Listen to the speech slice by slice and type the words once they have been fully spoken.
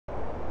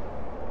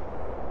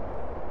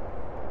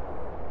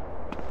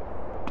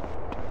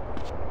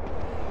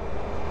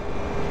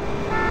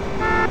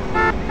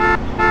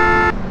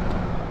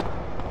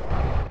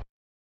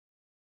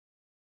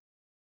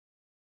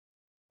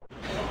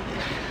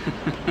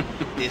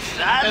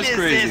That's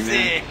crazy,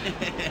 man.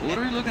 What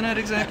are you looking at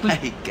exactly?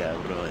 Ay,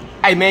 cabrón.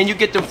 Hey, man, you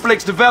get them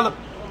flicks developed?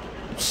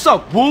 What's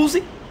up,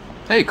 Woozy?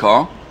 Hey,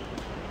 Carl.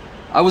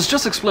 I was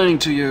just explaining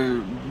to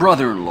your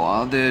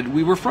brother-in-law that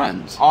we were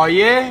friends. Oh,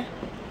 yeah?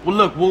 Well,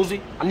 look,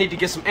 Woozy, I need to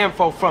get some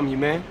info from you,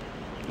 man.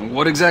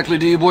 What exactly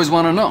do you boys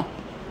want to know?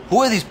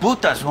 Who are these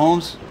putas,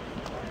 Holmes?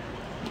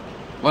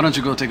 Why don't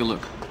you go take a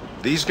look?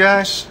 These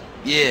guys?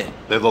 Yeah.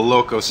 They're the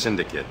Loco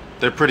Syndicate.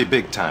 They're pretty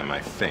big time, I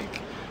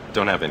think.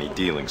 Don't have any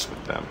dealings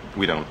with them.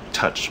 We don't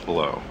touch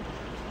blow.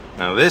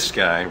 Now this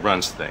guy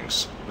runs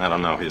things. I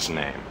don't know his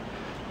name.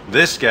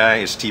 This guy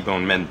is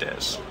T-Bone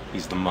Mendez.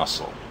 He's the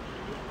muscle.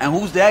 And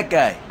who's that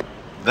guy?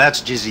 That's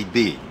Jizzy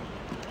B.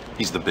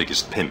 He's the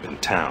biggest pimp in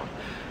town.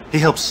 He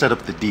helps set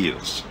up the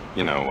deals.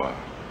 You know,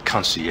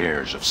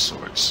 concierge of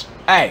sorts.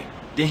 Hey,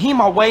 then he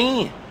my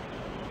way in.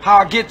 How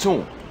I get to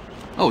him?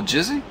 Oh,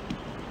 Jizzy?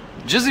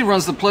 Jizzy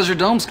runs the Pleasure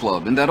Domes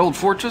Club in that old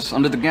fortress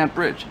under the Gant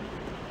Bridge.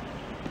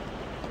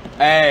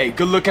 Hey,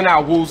 good looking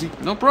out, Woozy.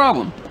 No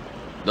problem.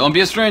 Don't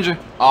be a stranger.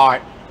 All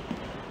right.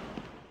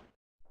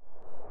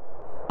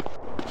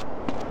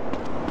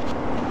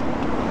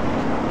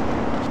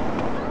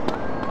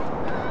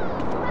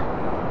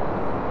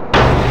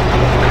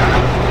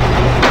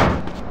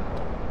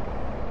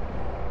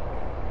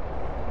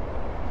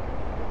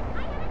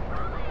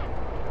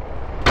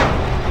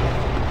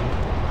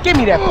 Give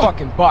me that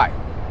fucking bike.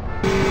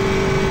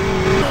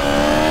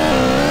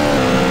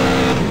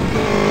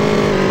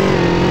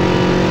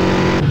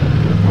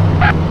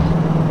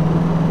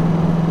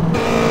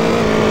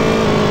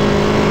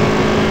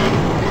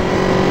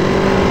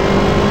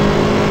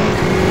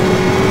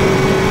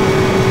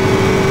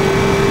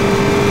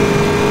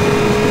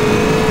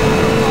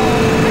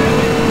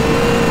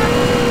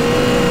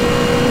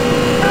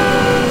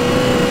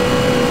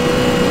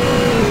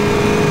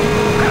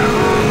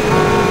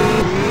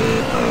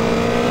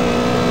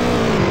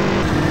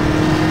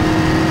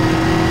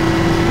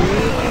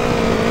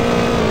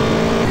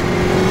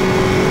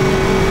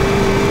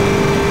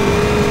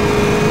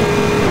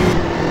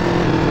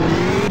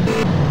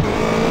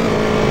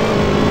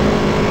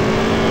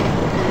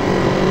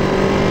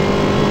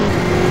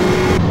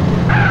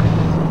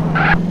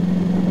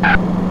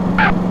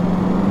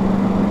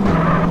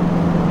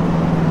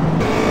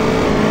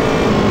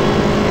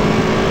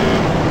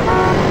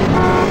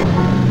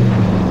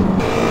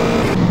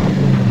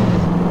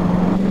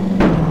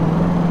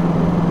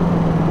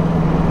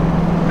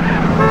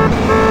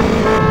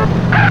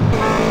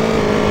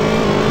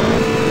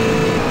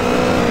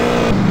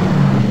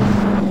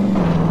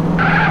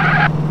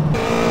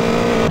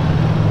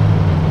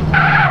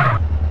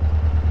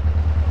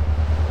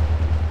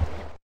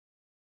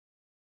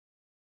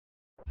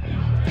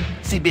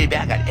 See, baby,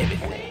 I got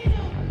everything.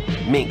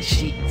 Mink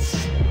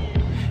sheets,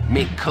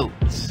 mink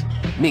coats,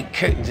 mink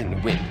curtains in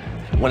the window.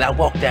 When I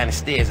walk down the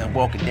stairs, I'm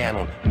walking down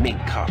on mink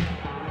carpet.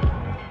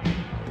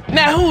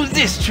 Now, who's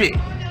this trick?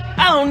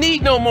 I don't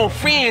need no more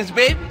friends,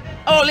 baby.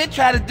 All they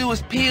try to do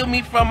is peel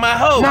me from my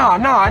hoe.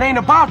 Nah, it ain't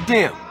about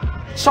them.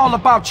 It's all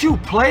about you,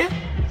 player.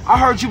 I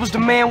heard you was the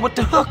man with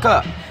the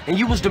hookup, and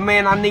you was the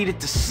man I needed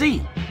to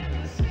see.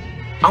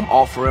 I'm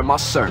offering my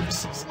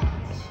services.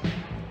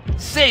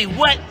 Say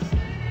what?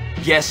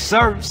 Yes,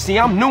 sir. See,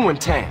 I'm new in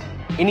town.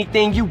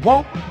 Anything you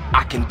want,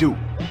 I can do.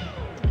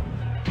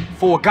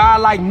 For a guy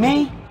like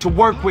me to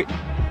work for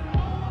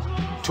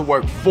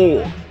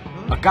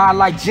a guy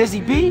like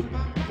Jizzy B?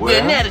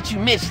 Well, now that you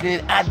mention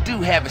it, I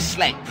do have a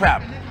slight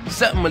problem.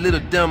 Something a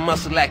little dumb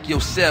muscle like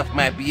yourself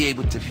might be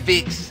able to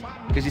fix.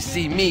 Cause you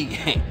see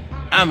me,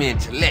 I'm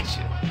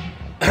intellectual.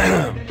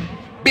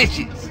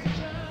 Bitches,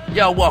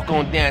 y'all walk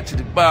on down to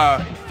the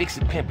bar and fix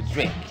a pimp a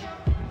drink.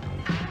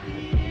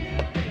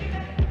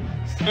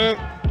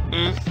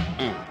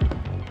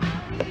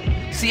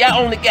 See, I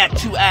only got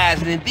 2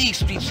 eyes, and in these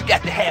streets, you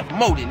got to have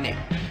more than that.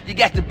 You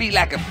got to be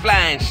like a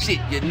flying shit,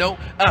 you know?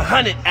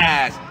 100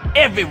 eyes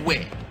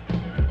everywhere.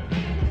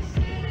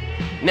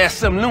 Now,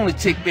 some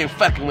lunatic been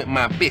fucking with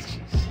my bitches.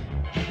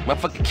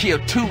 Motherfucker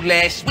killed 2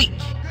 last week.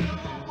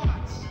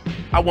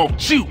 I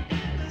want you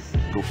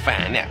to go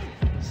find out.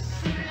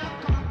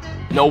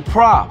 No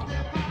problem.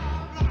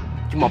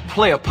 You're my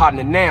player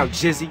partner now,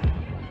 Jizzy.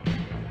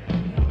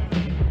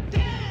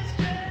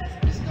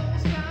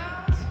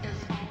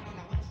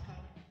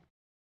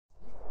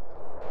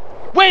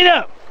 Wait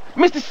up!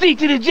 Mr. C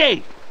to the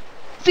J!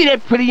 See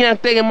that pretty young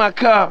thing in my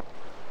car?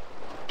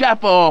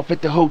 Drop her off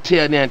at the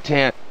hotel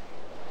downtown.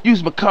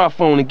 Use my car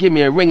phone and give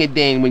me a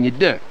ring-a-ding when you're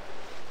done.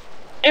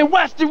 And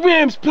watch the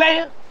rims,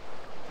 player!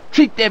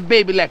 Treat that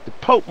baby like the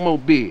Pope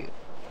Mobile.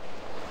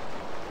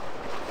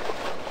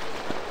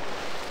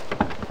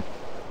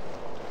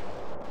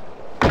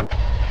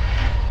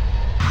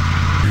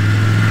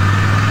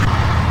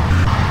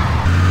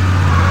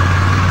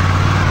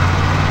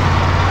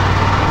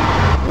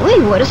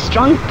 Uy, what a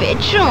strong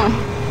bedroom.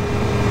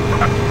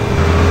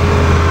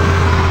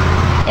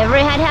 Ever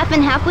had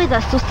happen half with a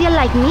sucia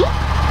like me?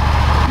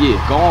 Yeah,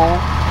 go on.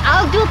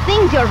 I'll do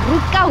things your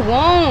ruca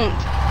won't.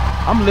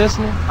 I'm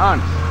listening,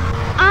 honest.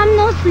 I'm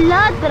no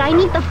slut, but I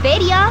need the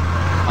feria.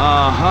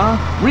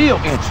 Uh-huh. Real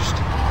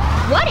interesting.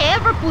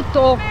 Whatever,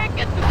 puto. Man,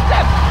 get the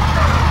step.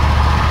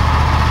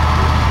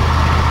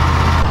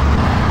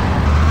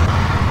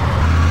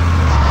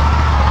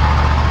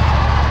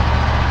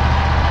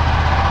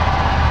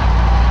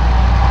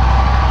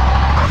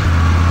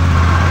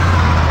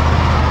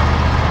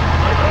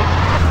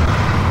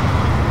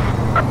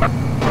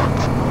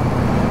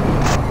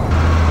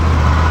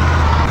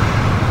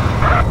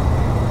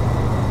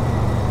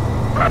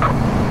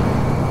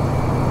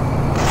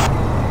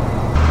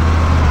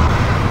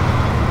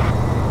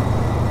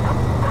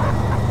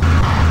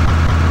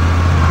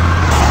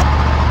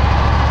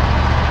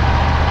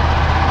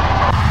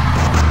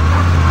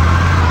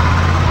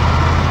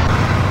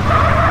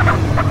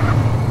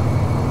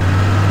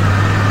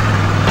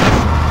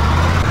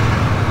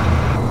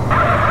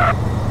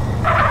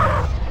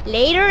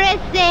 Later,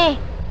 ese.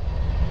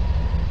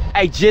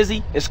 Hey,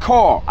 Jizzy, it's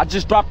Carl. I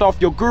just dropped off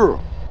your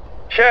girl.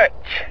 Church,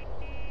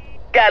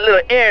 got a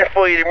little errand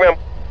for you to run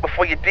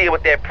before you deal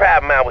with that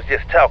problem I was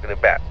just talking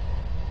about.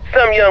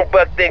 Some young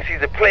buck thinks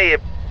he's a player,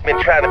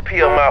 been trying to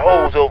peel my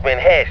hoes over in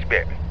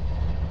Hashberry.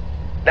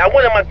 Now,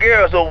 one of my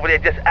girls over there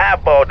just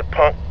eyeballed the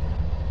punk.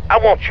 I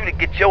want you to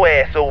get your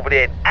ass over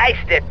there and ice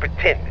that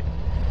pretender.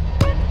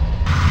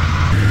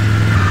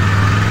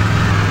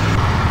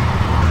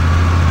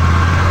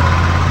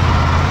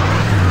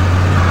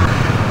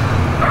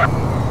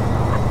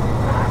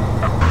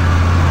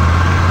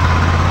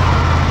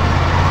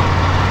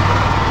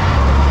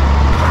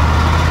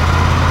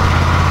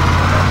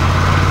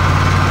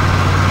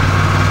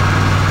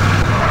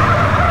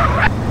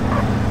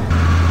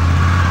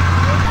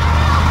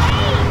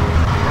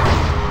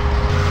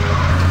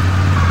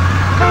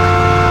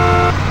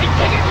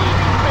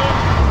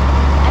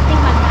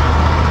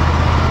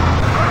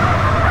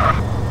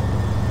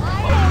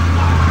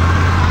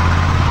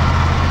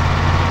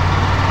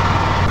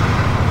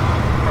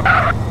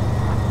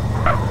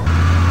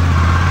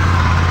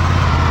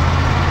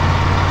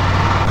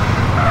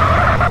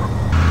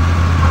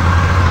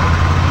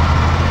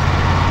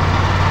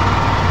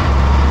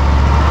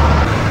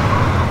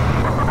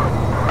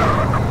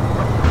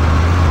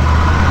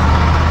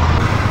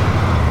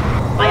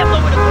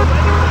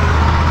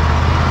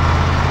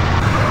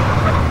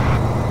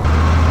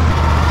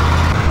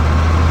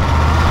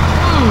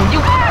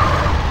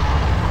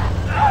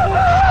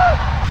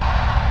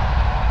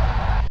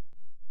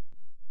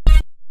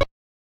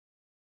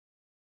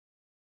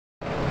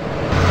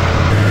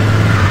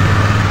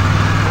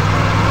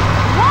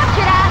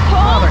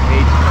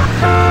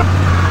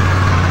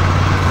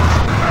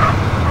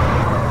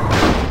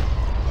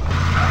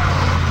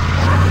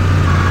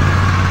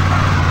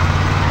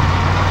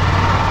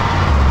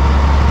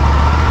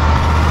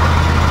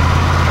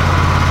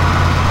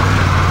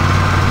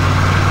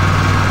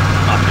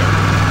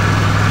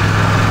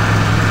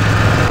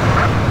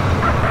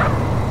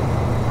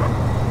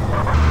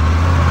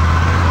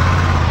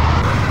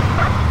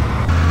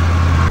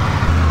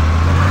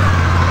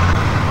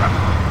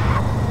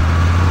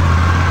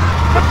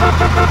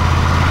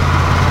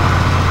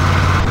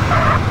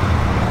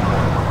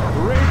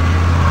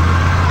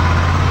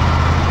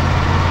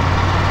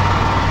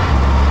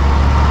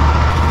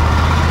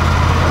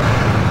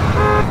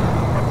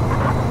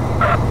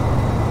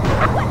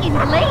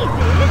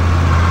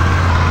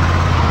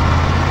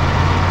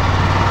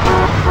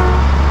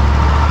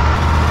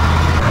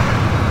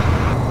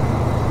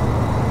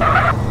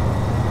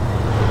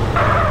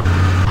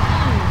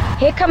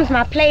 Here comes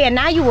my player,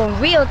 now you in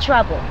real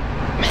trouble.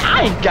 Man,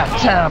 I ain't got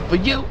time for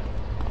you.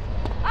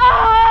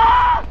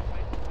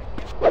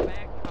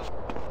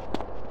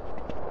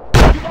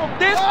 You want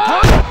this,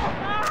 huh?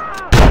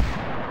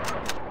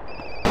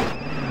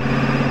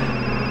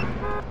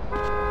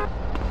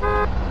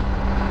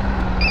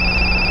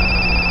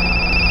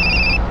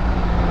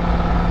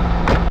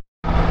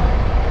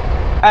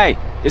 Hey,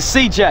 it's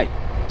CJ.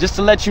 Just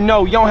to let you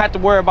know, you don't have to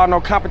worry about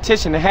no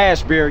competition in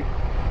Hashberry.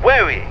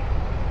 Worry?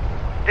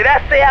 Did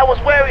I say I was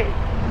worried?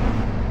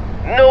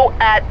 No,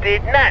 I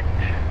did not.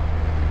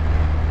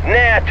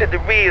 Now to the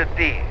real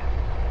deal.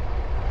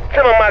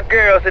 Some of my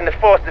girls in the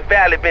Foster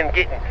Valley been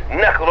getting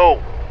knuckled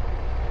over.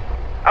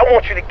 I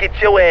want you to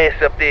get your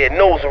ass up there and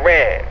nose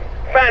around.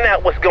 Find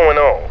out what's going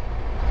on.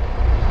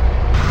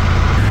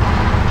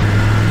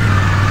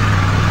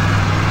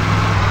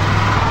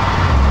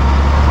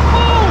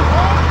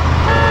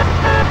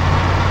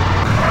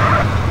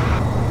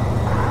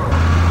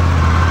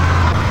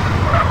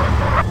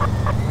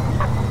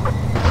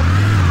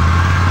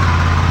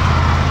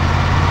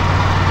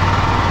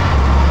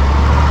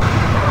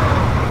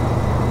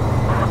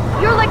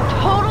 You're like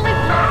totally...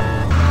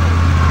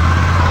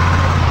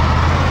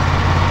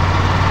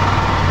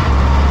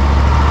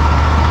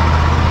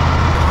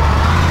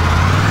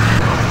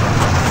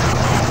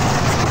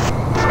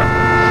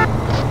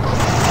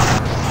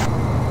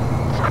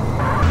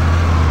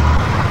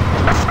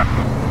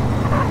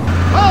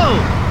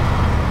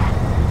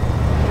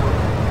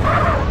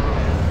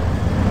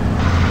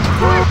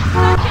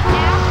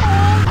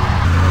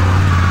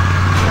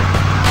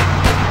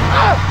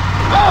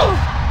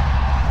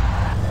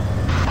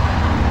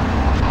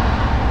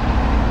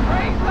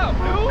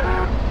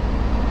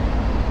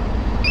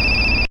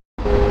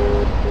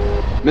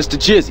 Mr.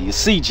 Jizzy,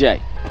 it's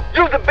CJ.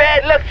 You's a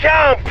bad luck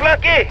charm,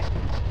 flunky.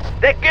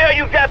 That girl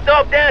you dropped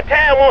off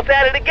downtown wants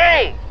out of the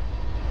game.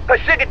 Her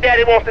sugar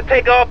daddy wants to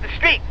take her off the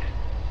streets.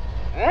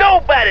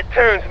 Nobody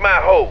turns my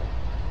hoe.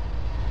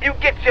 You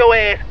get your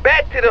ass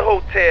back to the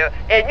hotel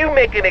and you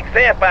make an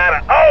example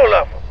out of all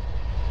of them.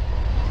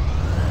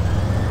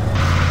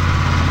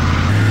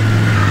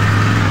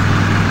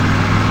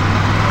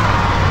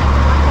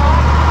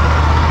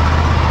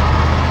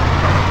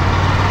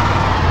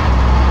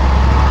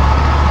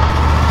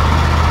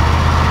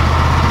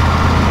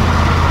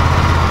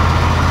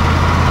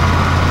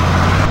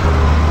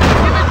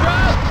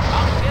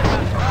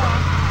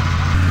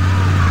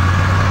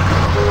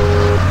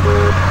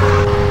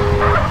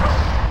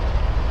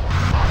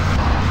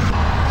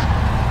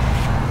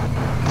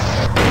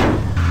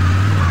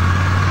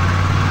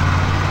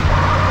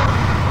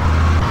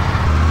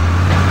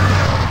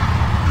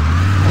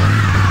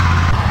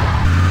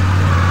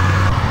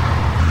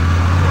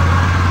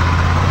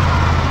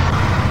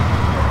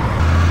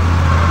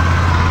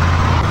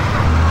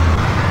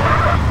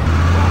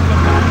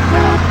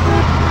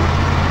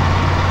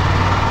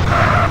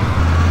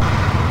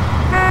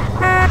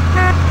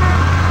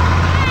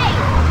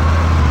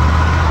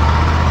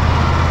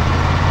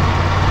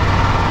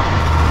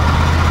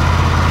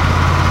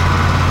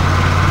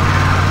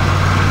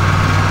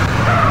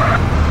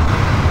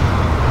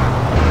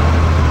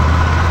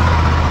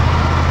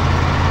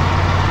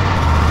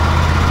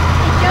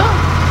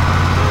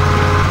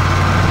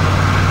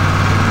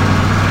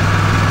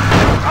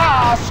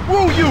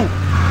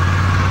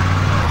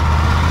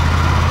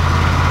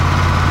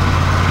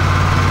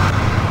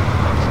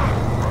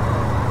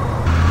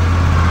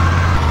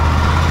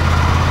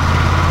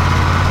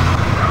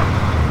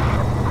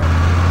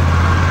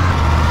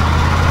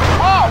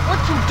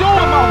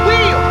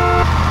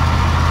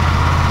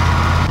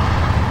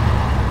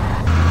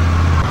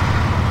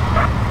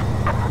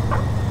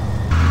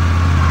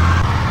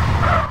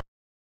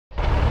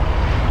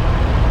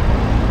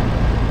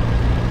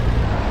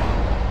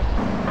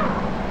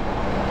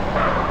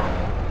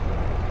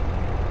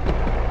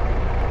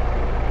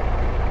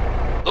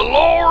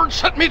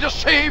 Set me to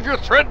save your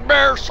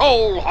threadbare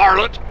soul,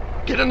 harlot.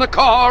 Get in the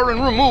car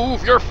and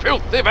remove your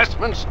filthy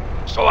vestments,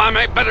 so I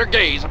may better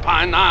gaze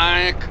upon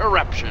thy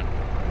corruption.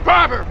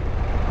 Driver!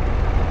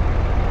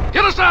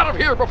 Get us out of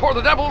here before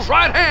the devil's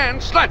right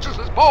hand snatches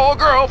this poor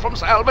girl from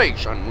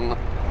salvation.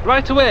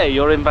 Right away,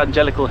 your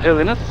evangelical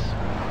holiness.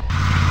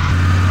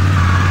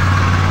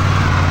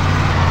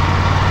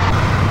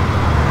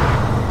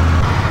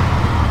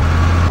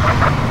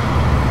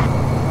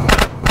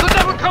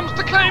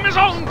 Claim his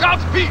own.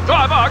 Godspeed,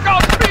 driver,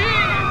 Godspeed!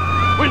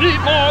 We need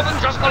more than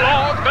just the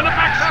Lord's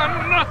benefaction.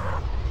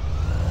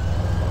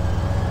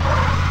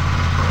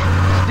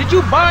 Did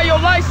you buy your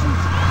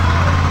license?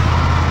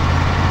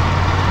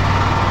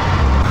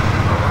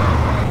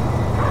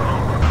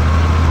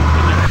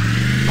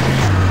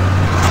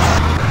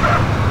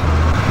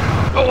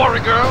 Don't worry,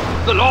 girl.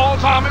 The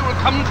Lord's army will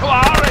come to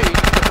our aid.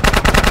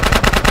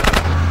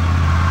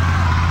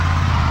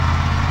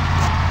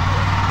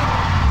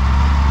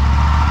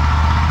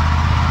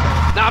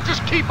 Now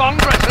just keep on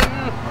dressing.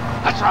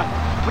 That's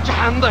right. Put your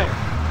hand there.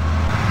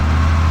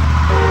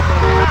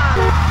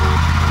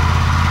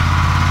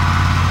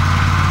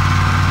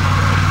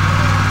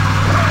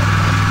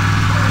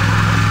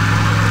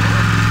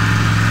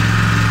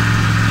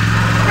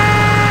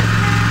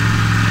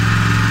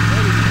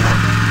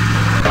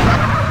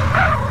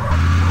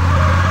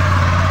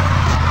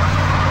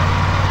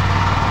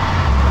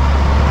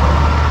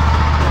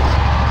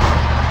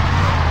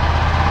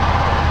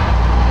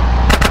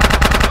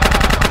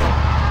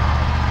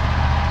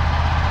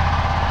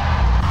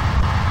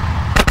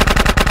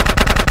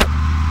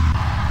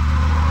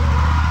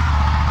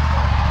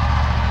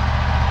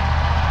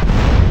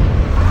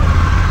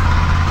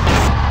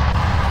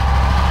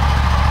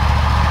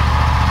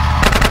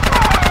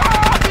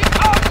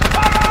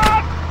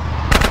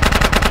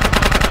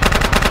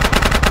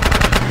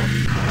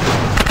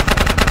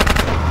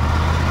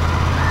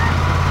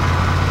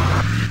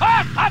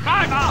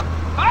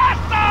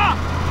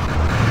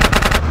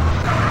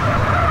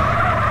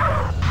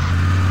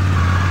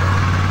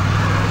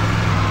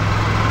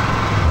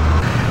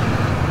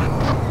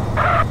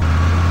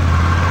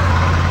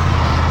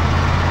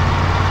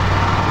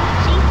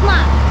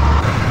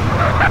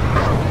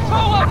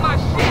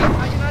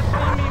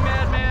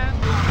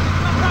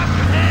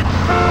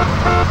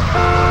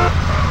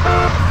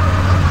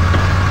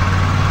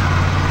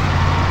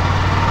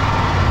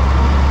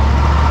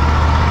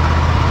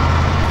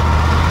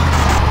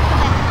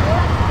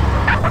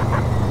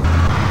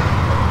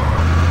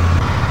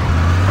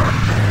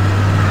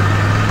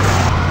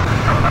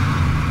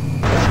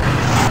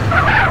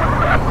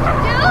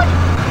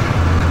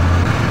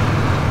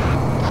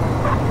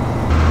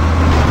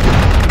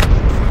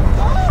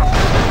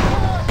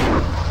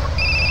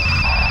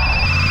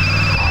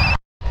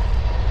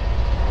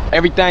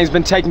 Everything's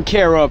been taken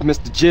care of,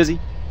 Mr. Jizzy.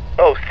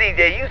 Oh,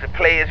 CJ, you's a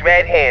player's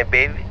right hand,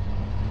 baby.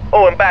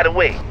 Oh, and by the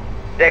way,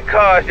 that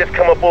car's just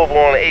come up over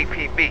on the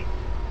APB.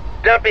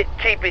 dump it,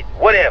 keep it,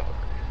 whatever.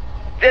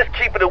 Just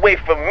keep it away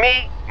from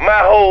me, my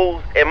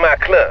hoes, and my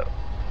club.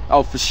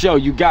 Oh, for sure,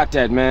 you got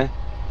that, man.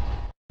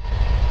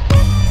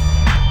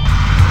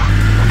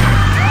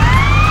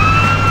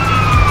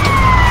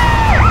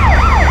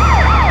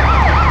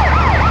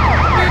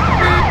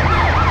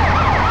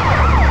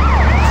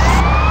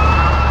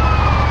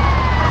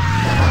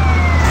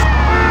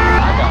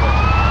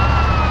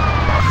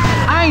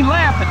 I ain't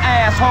laughing,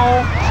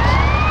 asshole.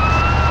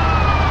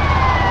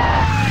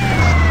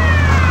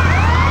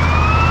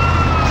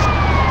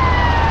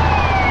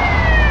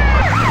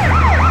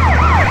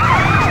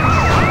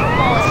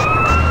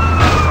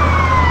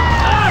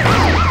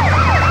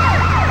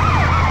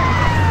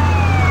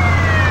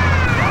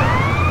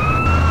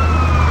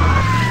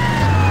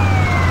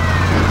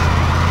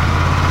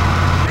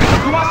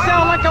 Do I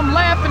sound like I'm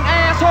laughing,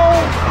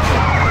 asshole?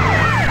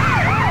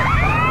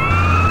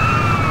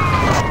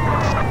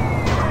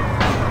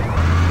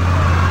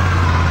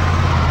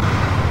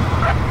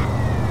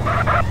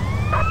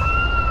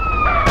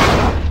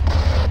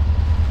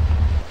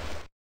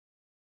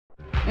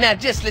 Now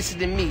just listen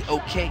to me,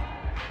 okay?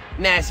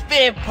 Now it's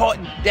very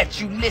important that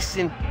you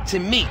listen to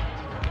me.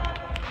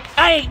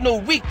 I ain't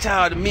no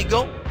retard,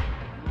 amigo.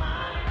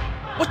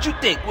 What you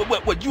think?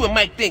 What you and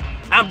Mike think?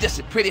 I'm just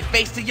a pretty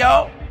face to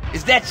y'all?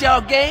 Is that y'all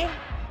game?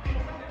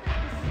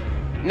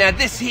 Now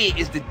this here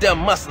is the dumb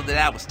muscle that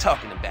I was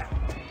talking about.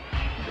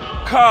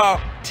 Carl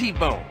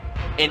T-Bone,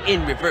 and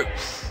in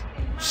reverse.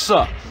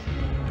 Sup?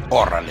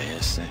 Órale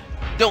ese.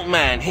 Don't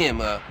mind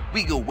him,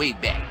 we go way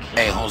back.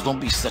 Hey, Holmes, don't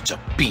be such a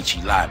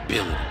beachy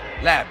liability.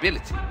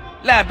 Liability?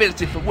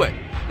 Liability for what?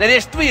 Now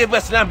there's 3 of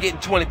us and I'm getting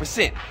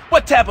 20%.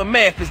 What type of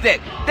math is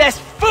that? That's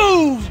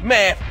fool's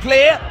math,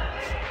 player.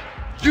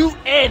 You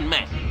and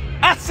Mike.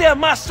 I sell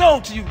my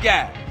soul to you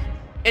guys.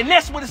 And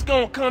that's what it's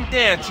gonna come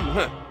down to,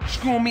 huh?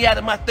 Screwing me out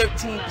of my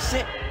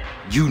 13%?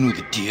 You knew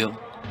the deal.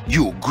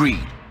 You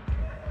agreed.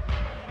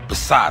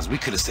 Besides, we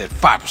could have said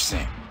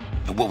 5%.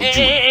 And what would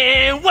you...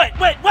 And what?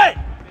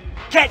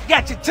 Cat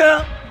got your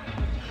tongue?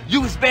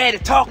 You as bad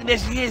at talking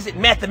as you is at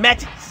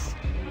mathematics?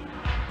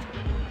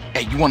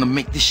 Hey, you want to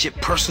make this shit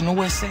personal,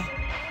 SA?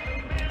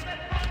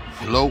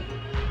 Hello?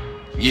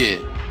 Yeah.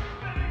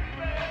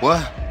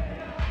 What?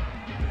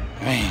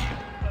 Man.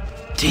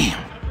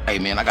 Damn. Hey,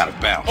 man, I gotta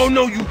bounce. Oh,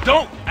 no, you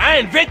don't. I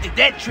invented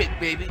that trick,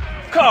 baby.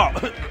 Carl,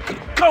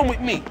 come with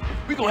me.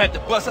 We gonna have to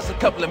bust us a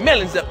couple of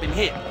melons up in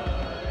here.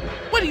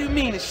 What do you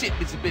mean the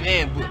shipments have been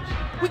ambushed?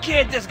 We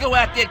can't just go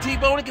out there,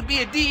 T-Bone. It could be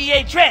a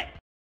DEA trap.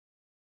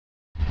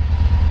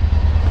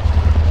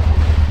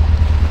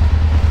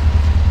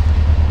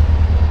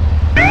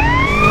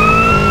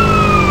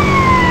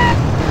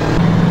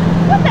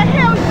 What the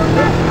hell, you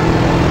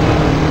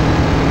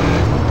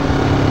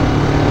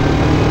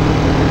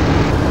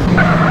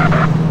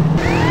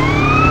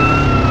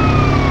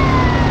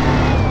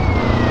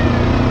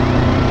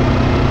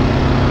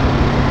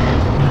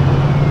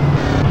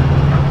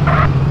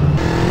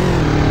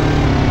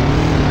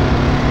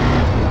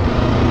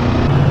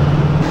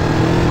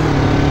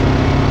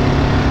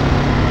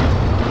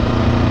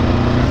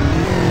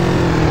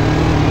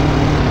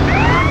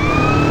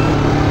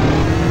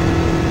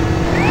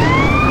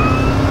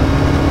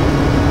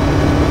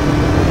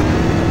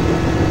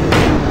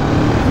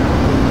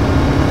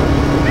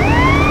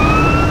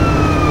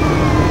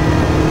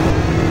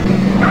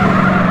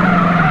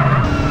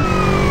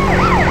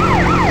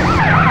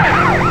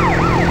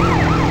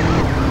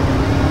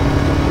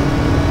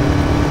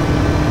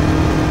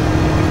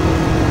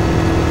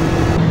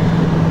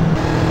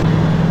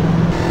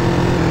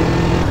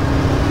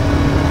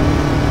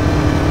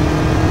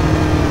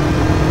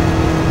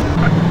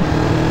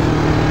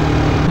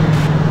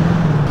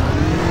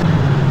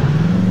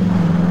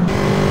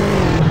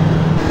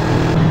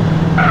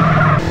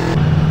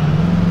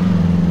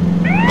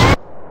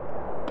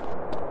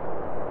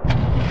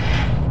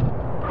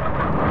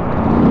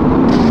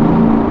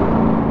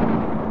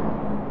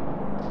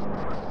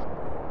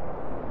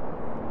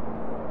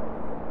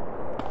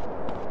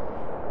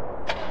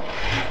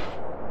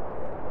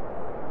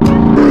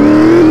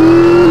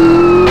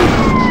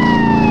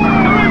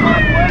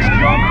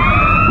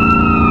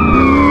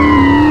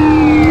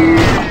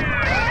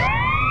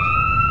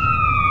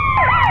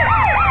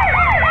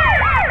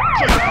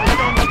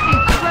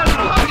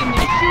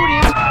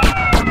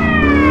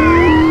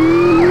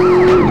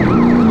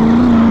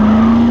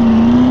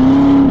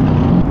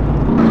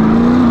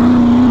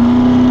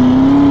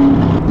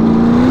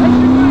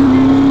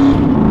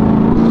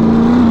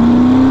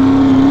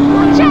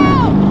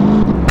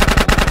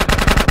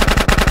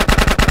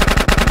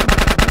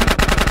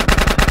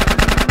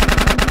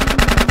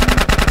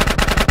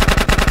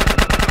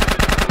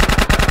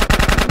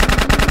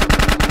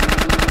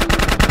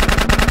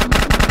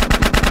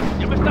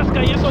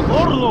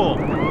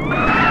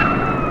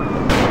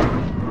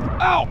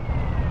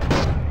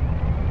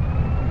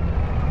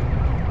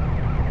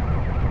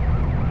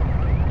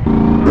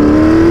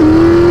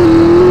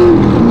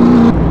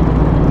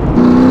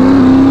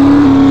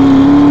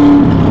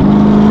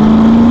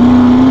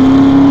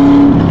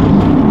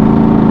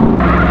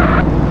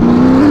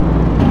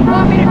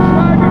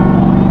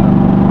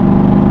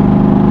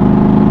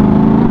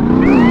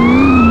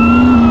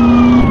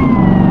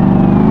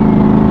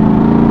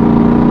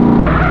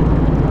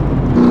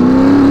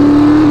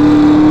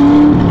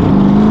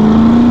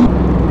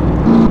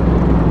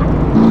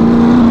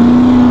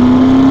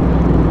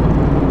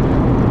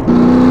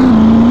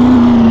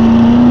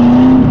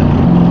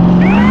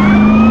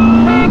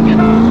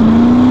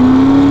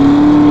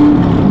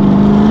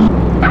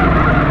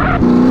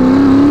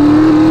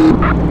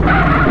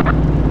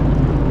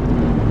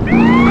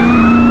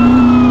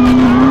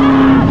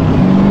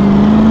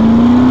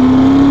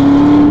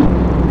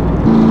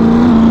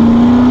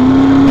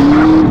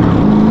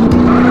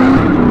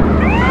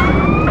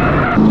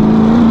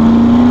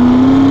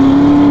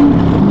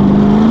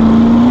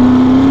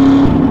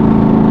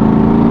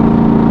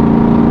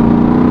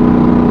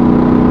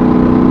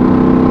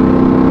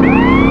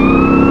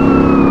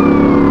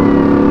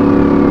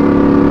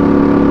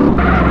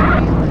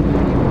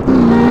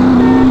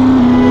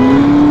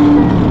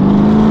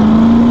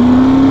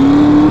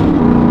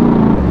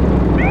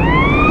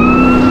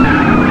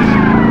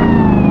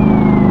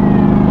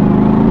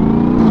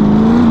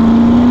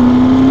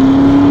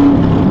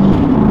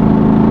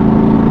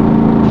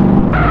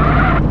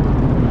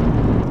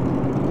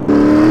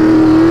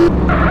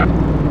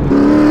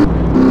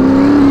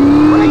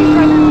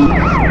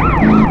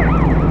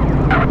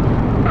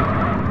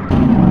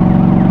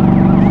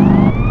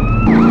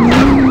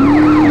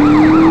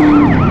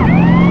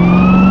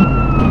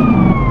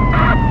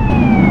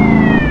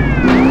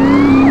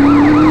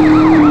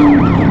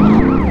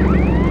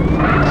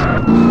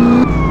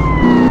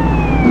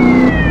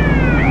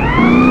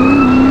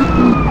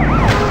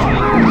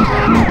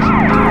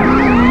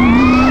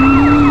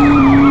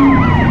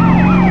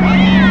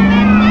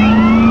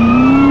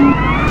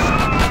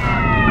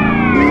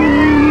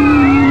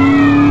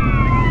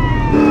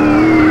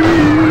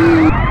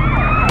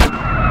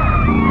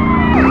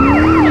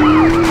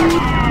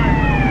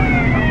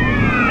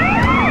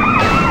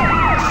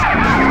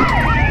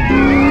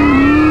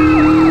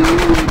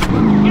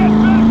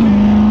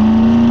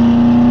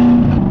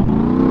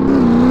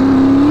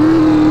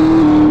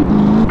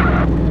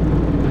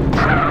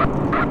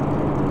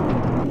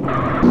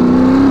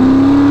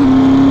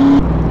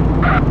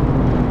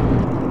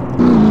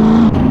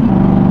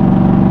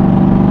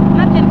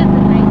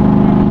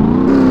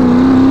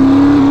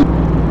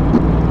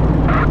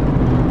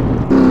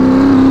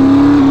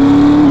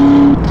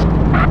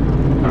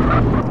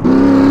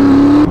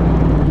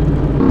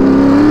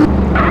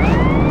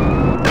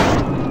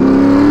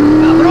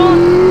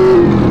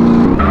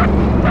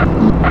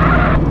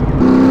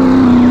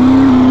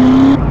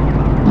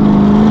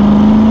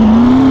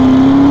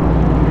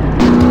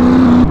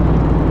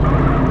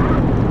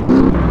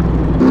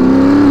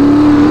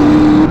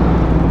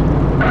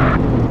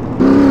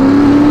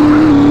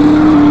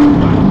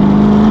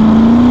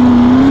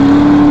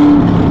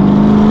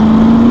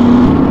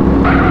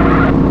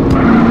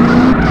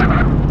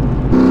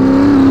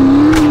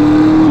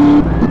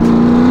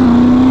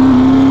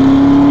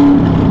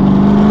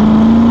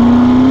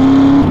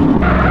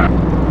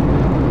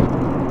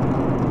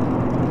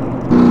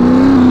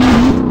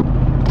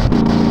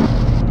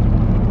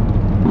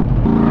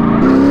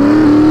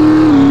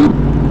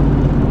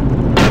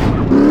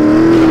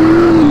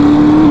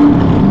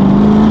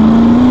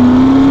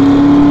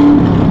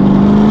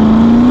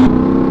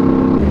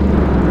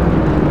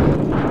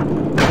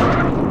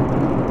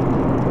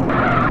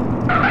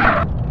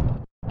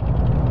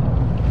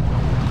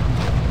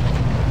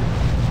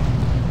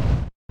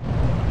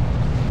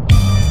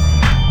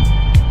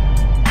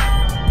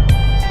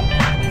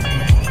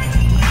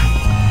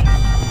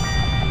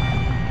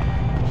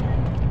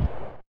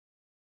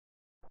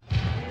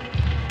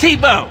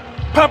T-Bone,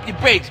 pump your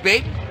brakes,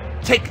 baby.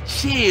 Take a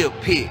chill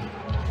pill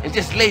and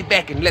just lay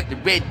back and let the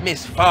red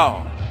mist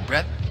fall,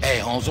 brother. Hey,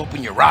 Holmes,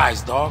 open your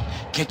eyes, dog.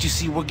 Can't you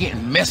see we're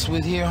getting messed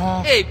with here,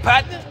 Holmes? Hey,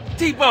 partner,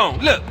 T-Bone,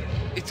 look,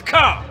 it's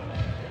Carl.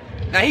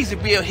 Now, he's a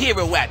real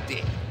hero out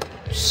there.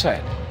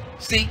 Sad.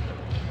 See?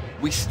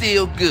 We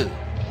still good.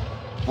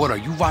 What, are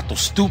you Vato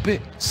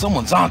stupid?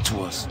 Someone's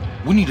onto us.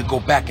 We need to go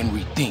back and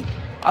rethink.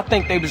 I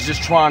think they was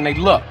just trying their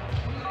luck.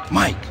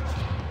 Mike,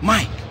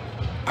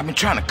 I've been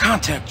trying to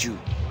contact you.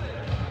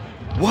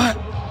 What?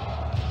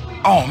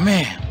 Oh,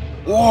 man,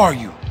 where are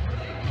you?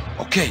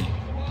 Okay,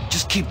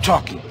 just keep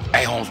talking.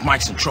 Hey, Holmes,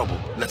 Mike's in trouble.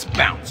 Let's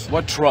bounce.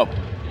 What trouble?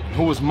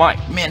 Who was Mike?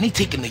 Man, they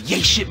taking the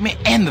Yay shipment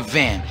and the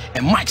van,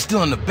 and Mike's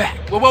still in the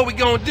back. Well, what we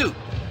gonna do?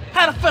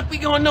 How the fuck we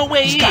gonna know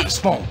where he is? He's got his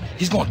phone.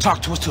 He's gonna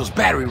talk to us till his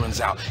battery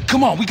runs out.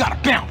 Come on, we gotta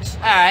bounce.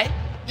 All right,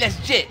 let's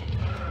jet.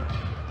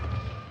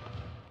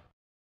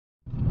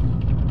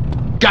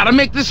 Gotta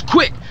make this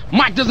quick.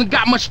 Mike doesn't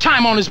got much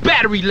time on his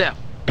battery left.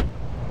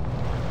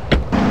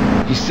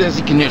 He says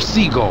he can hear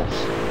seagulls.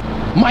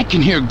 Mike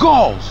can hear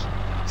gulls.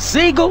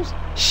 Seagulls?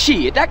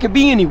 Shit, that could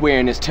be anywhere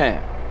in this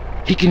town.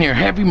 He can hear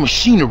heavy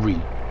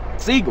machinery.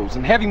 Seagulls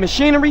and heavy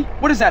machinery?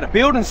 What is that, a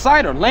building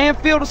site or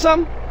landfill or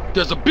something?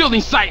 There's a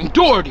building site in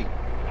Doherty.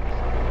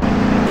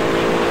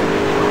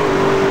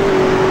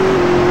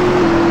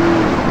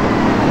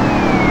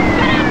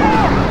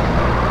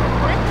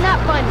 That's not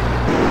funny.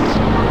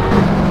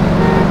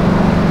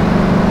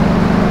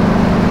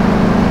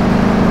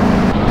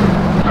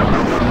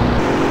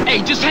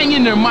 Hey, just hang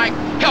in there, Mike.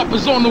 Help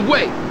is on the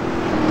way.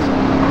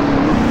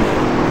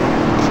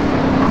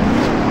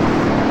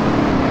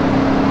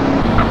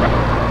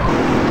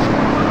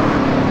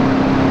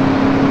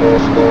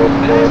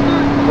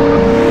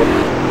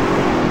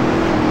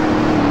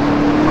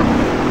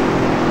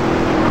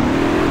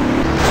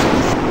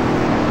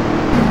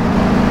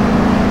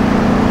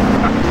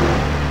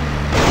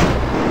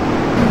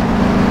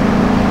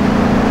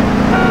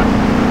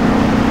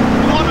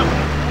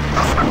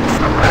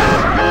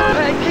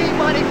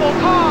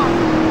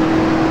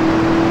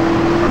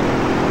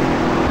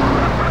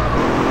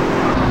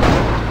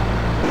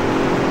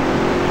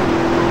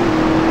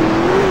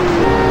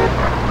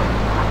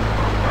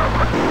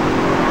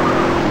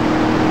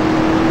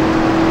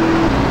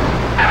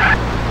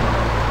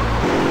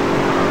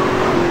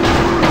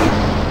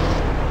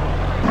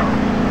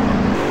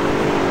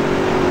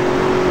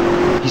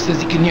 He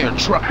says he can hear a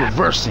truck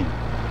reversing.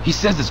 He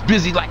says it's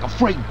busy like a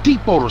freight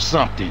depot or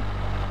something.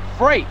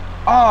 Freight?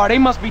 Oh, they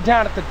must be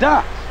down at the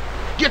docks.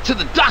 Get to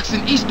the docks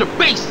in Easter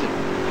Basin.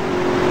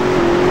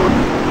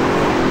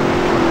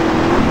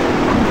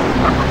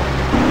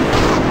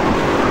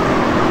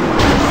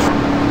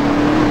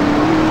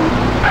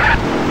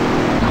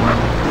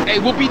 Hey,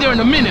 we'll be there in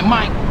a minute,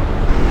 Mike.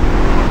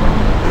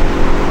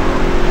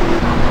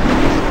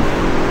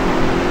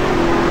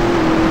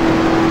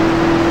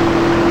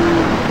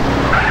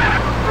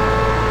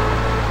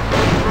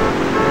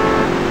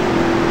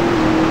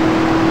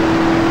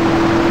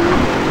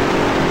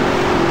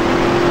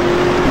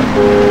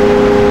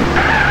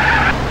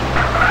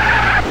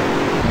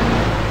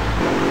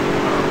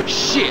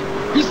 Shit,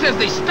 he says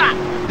they stopped,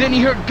 then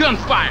he heard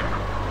gunfire.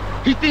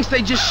 He thinks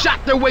they just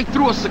shot their way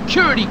through a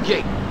security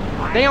gate.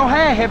 They don't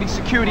have heavy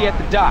security at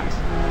the docks,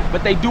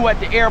 but they do at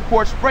the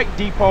airport's freight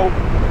depot.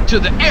 To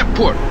the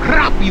airport,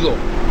 rápido.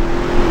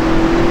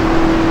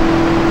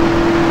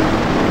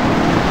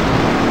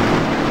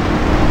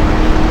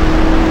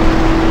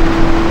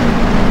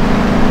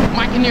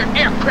 Mike can hear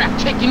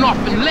aircraft taking off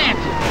and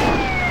landing.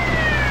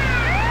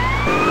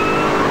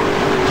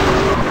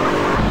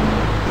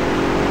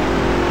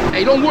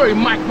 Don't worry,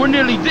 Mike, we're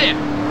nearly there.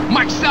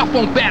 Mike's cell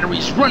phone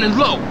battery's running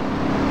low.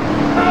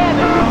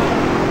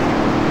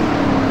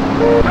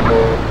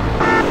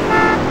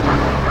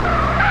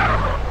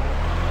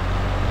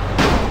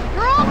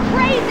 You're all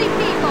crazy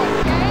people,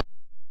 okay?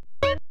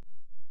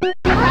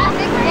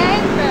 Traffic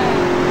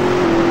gangbang.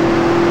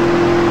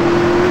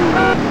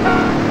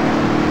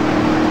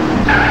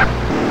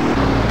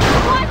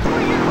 Watch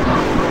where you're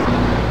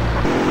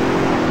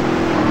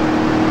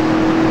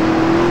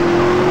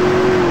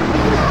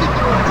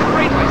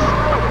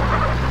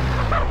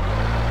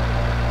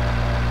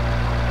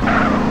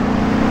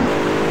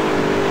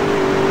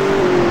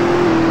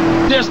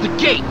There's the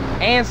gate.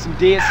 And some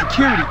dead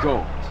security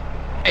guards.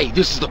 Hey,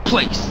 this is the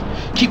place.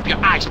 Keep your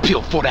eyes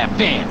peeled for that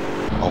van.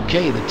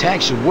 Okay, the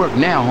tag should work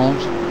now,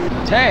 Holmes.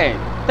 Tag?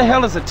 The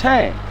hell is a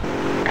tag?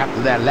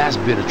 After that last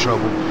bit of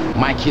trouble,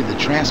 Mike hid the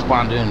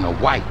transponder in the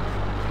white.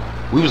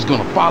 We was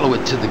gonna follow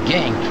it to the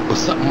gang, but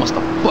something must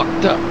have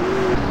fucked up.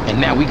 And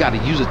now we gotta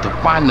use it to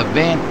find the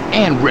van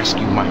and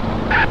rescue Mike.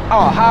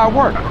 Oh, how it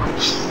work?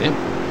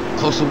 Simple.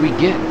 Closer we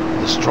get,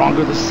 the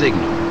stronger the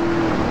signal.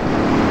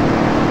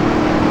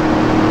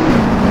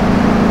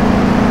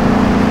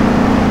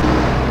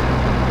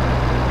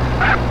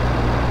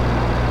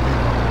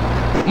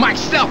 Mike's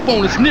cell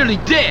phone is nearly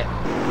dead.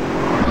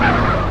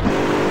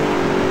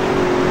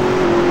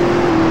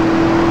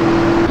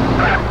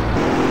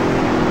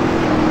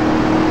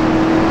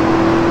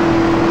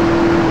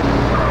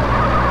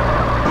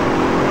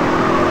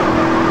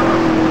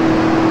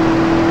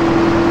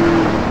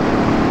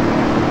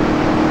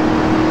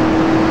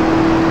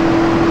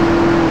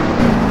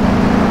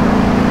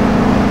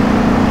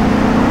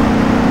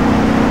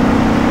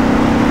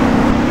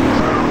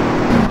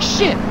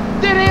 Shit,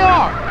 there they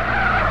are.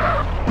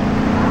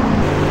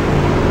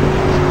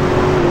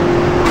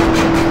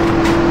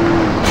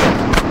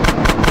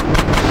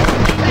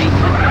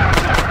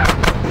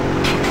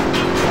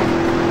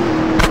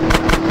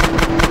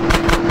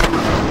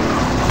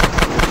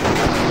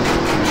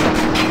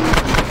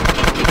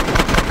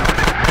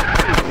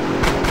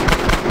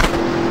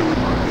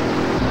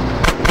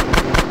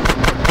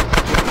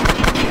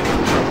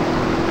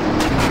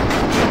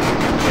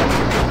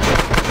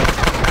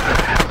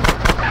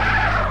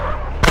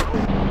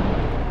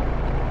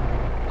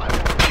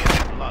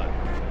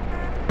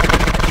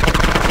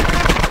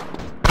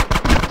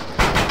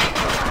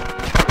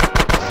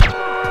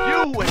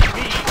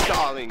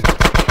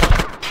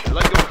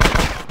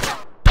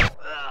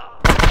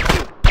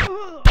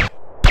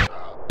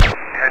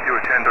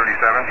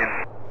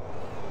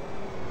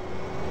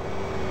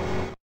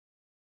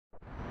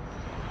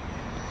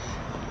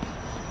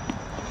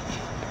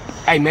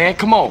 Hey man,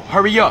 come on,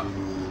 hurry up.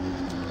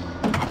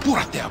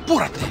 Apúrate,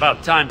 apúrate.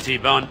 About time,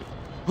 T-Bone.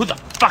 Who the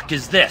fuck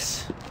is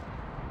this?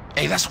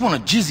 Hey, that's one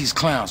of Jizzy's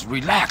clowns.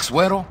 Relax,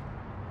 Güero.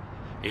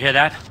 You hear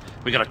that?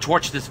 We gotta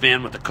torch this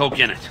van with the coke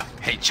in it.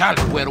 Hey,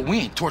 Charlie, Güero, we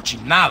ain't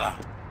torching nada.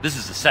 This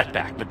is a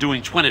setback, but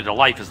doing 20 to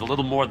life is a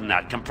little more than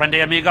that.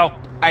 Comprende, amigo?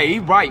 Hey, he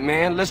right,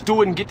 man. Let's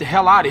do it and get the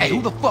hell out of Hey, here.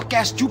 who the fuck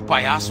asked you,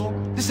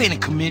 payaso? This ain't a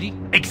committee.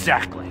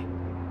 Exactly.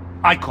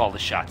 I call the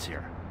shots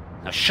here.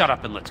 Now shut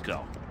up and let's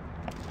go.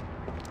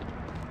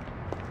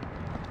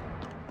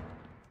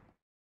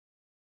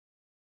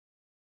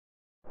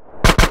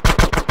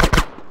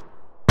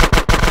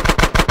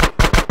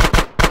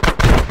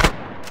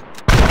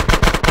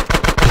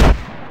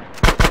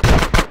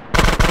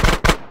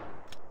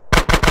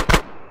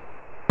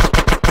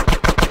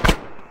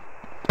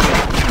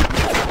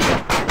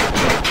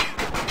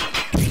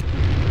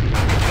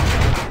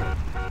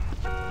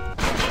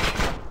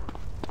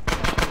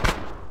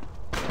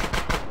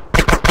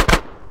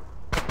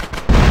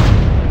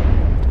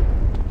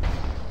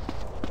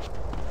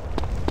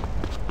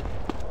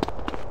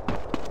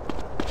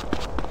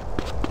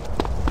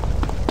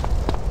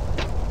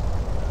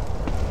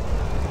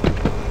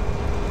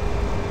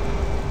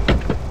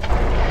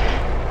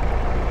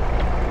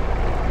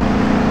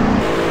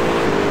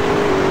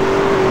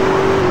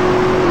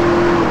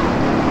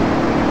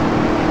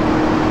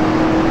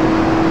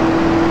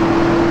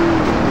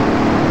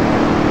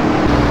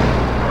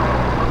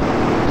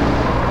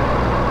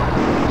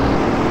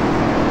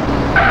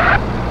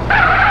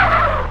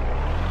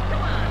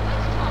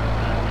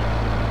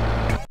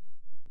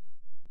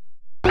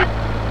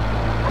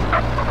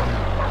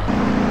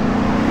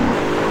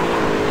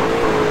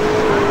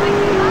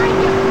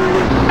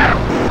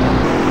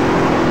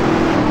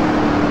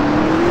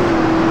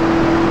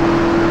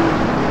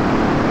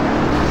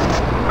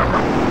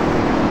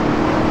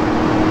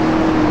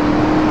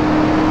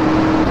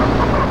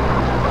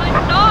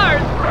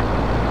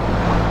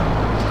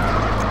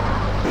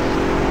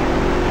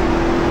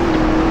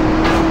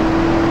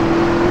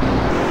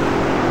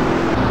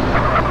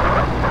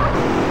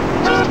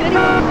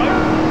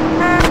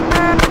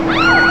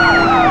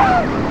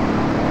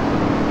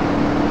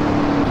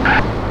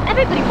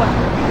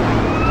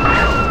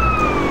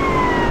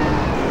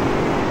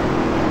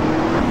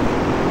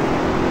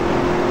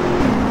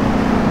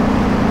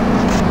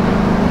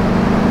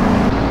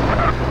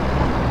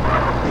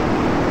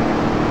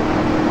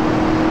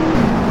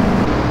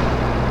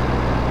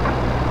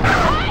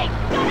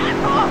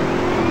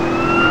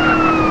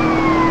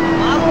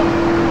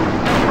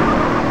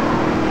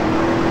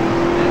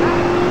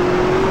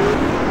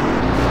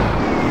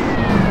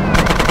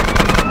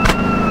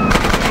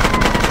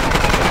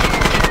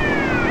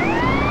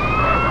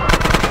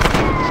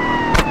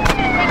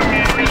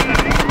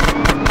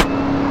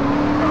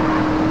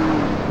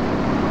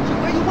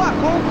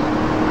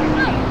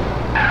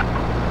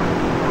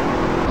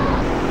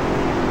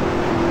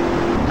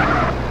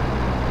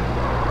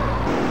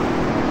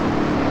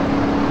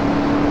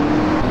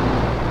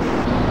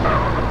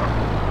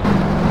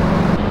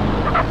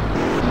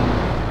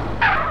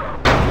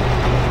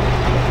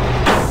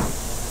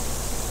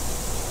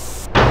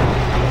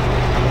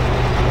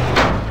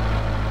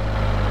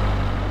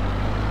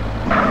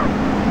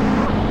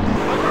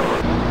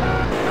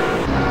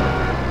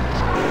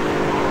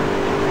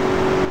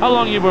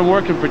 long you been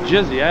working for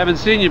Jizzy? I haven't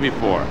seen you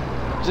before.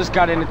 Just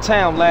got into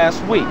town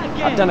last week.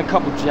 I've done a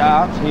couple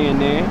jobs here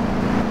and there.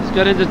 Just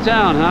got into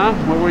town, huh?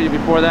 Where were you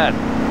before that?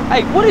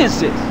 Hey, what is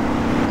this?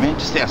 Man,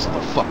 just answer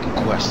the fucking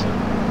question.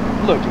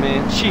 Look,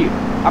 man, chill.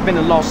 I've been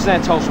to Los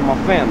Santos with my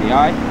family,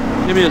 alright?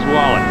 Give me his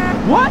wallet.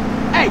 What?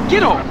 Hey,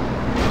 get off!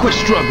 Quit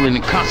struggling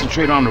and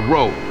concentrate on the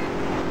road.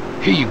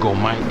 Here you go,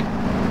 Mike.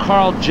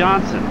 Carl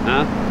Johnson,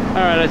 huh?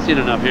 Alright, I've seen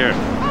enough here.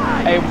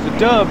 Hey, it was a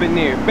dub in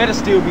there. Better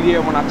still be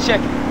there when I check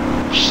it.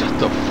 Shut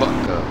the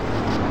fuck up.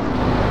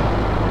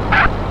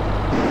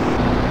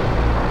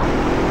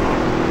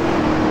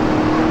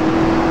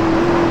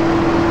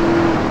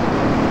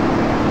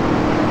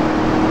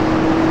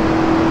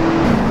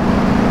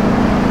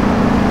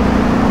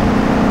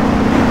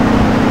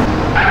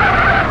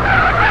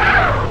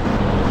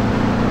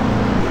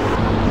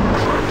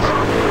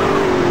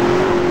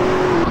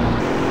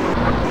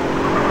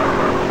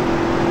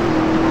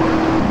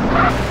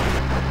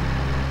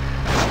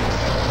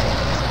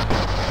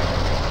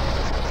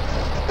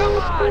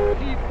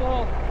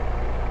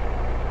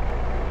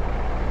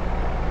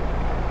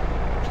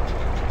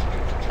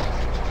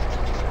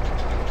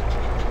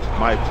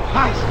 My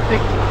plastic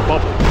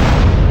bubble.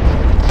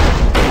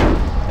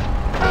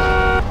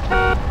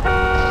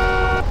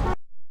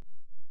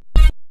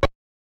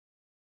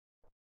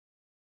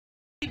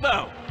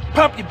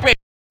 Pump your brake.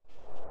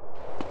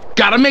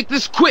 Gotta make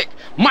this quick.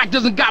 Mike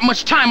doesn't got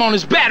much time on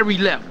his battery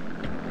left.